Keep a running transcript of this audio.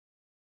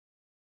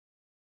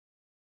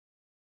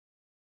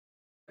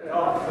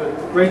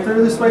Right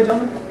through this way,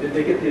 gentlemen? Did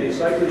they get the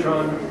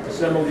cyclotron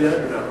assembled yet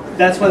or no?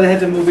 That's why they had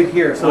to move it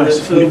here, so,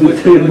 So it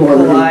would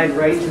collide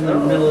right in the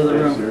middle of the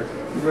Thanks, room.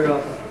 sir. Right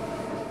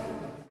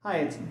off. Hi,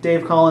 it's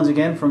Dave Collins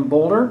again from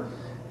Boulder,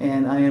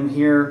 and I am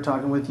here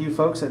talking with you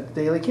folks at the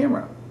Daily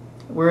Camera.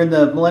 We're in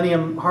the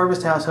Millennium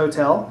Harvest House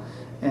Hotel,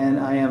 and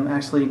I am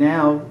actually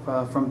now,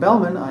 from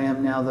Bellman, I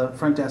am now the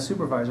front desk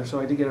supervisor, so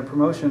I did get a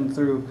promotion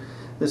through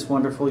this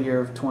wonderful year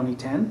of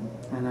 2010,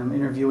 and I'm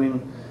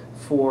interviewing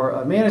for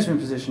a management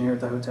position here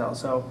at the hotel.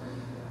 So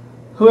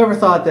whoever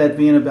thought that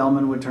being a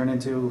bellman would turn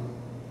into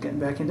getting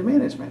back into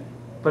management?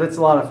 But it's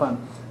a lot of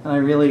fun, and I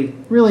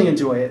really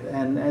enjoy it.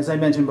 And as I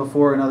mentioned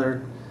before in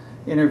other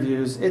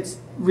interviews, it's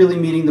really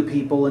meeting the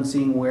people and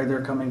seeing where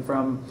they're coming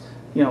from,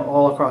 you know,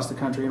 all across the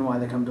country and why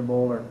they come to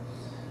Boulder.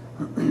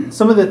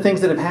 Some of the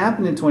things that have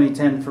happened in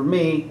 2010 for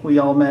me, we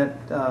all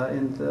met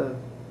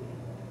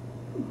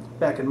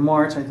back in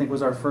March, I think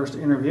was our first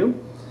interview.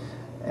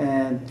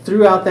 And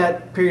throughout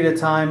that period of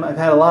time, I've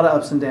had a lot of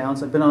ups and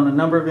downs. I've been on a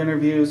number of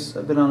interviews.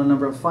 I've been on a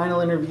number of final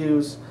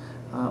interviews,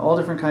 all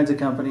different kinds of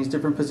companies,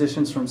 different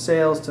positions from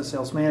sales to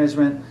sales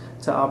management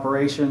to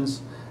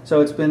operations.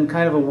 So it's been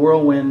kind of a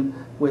whirlwind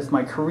with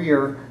my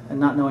career and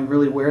not knowing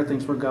really where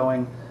things were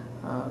going,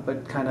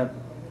 but kind of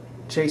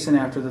chasing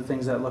after the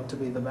things that look to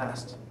be the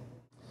best.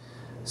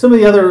 Some of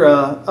the other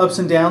ups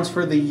and downs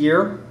for the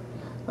year,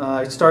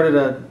 I started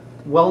a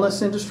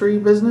wellness industry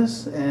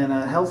business and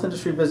a health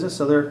industry business,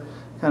 so they're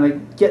kind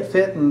of get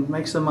fit and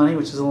make some money,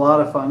 which is a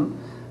lot of fun.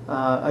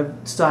 I've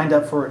signed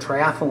up for a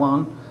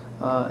triathlon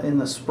in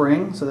the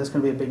spring, so that's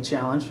going to be a big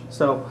challenge.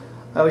 So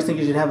I always think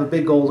you should have a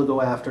big goal to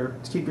go after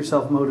to keep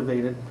yourself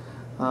motivated.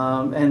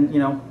 And you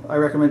know, I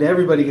recommend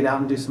everybody get out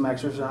and do some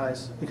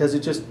exercise because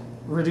it just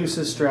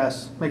reduces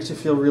stress, makes you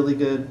feel really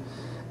good.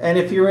 And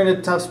if you're in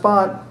a tough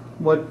spot,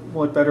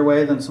 what better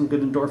way than some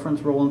good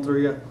endorphins rolling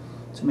through you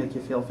to make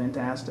you feel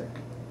fantastic.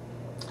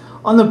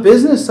 On the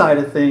business side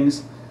of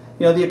things,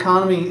 you know, the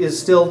economy is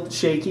still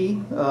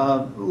shaky.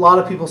 A lot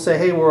of people say,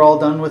 hey, we're all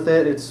done with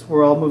it.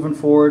 We're all moving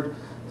forward.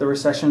 The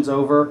recession's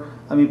over.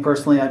 I mean,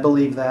 personally, I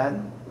believe that.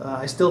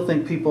 I still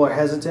think people are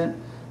hesitant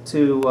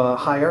to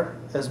hire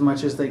as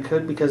much as they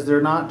could because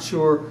they're not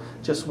sure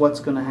just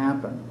what's going to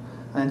happen.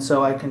 And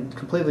so I can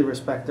completely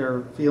respect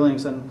their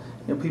feelings, and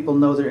you know, people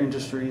know their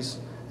industries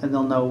and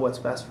they'll know what's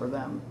best for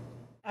them.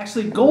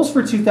 Actually, goals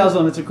for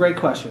 2011, it's a great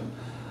question.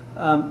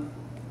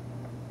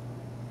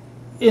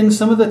 In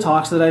some of the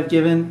talks that I've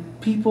given,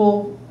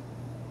 people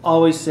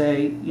always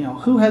say, you know,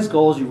 who has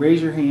goals? You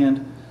raise your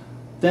hand.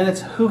 Then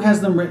it's who has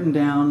them written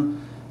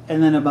down,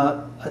 and then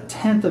about a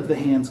tenth of the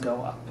hands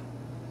go up.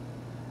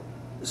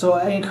 So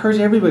I encourage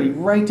everybody,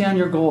 write down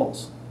your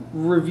goals.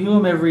 Review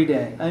them every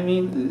day. I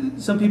mean,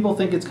 some people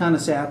think it's kind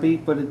of sappy,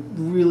 but it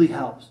really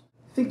helps.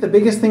 I think the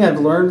biggest thing I've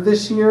learned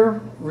this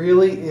year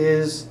really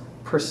is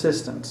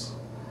persistence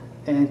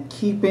and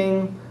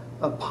keeping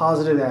a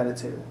positive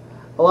attitude.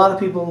 A lot of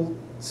people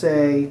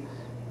say,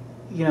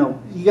 you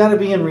know, you got to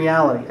be in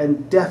reality,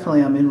 and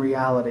definitely I'm in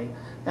reality.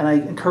 And I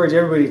encourage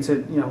everybody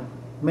to, you know,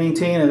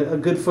 maintain a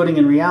good footing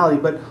in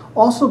reality, but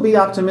also be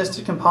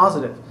optimistic and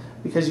positive,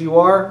 because you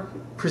are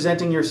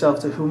presenting yourself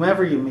to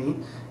whomever you meet,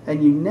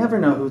 and you never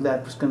know who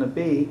that's going to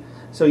be.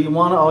 So you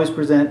want to always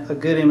present a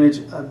good image,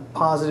 a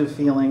positive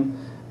feeling.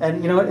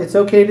 And you know what? It's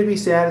okay to be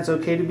sad. It's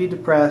okay to be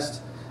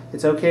depressed.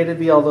 It's okay to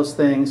be all those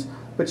things.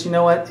 But you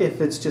know what?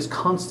 If it's just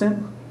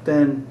constant,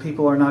 then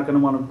people are not going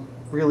to want to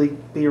really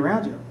be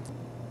around you.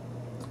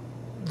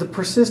 The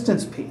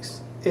persistence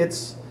piece,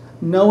 it's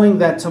knowing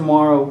that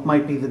tomorrow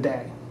might be the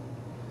day.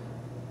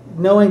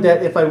 Knowing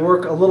that if I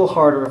work a little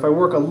harder, if I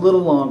work a little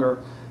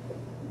longer,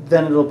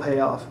 then it'll pay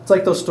off. It's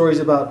like those stories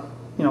about,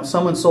 you know,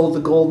 someone sold the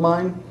gold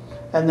mine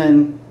and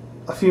then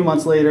a few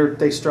months later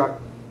they struck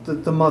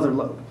the mother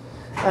lode.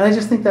 And I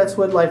just think that's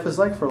what life is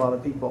like for a lot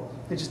of people.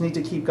 They just need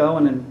to keep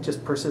going and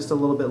just persist a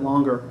little bit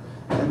longer,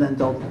 and then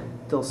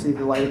they'll see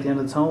the light at the end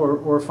of the tunnel,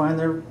 or find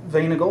their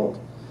vein of gold.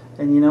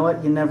 And you know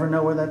what? You never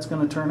know where that's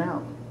going to turn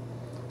out.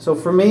 So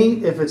for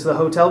me, if it's the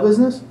hotel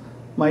business,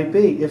 might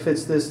be. If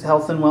it's this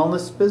health and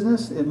wellness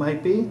business, it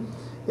might be.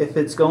 If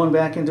it's going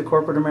back into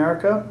corporate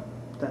America,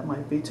 that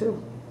might be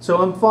too.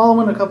 So I'm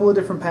following a couple of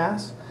different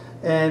paths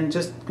and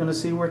just going to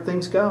see where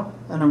things go.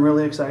 And I'm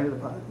really excited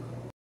about it.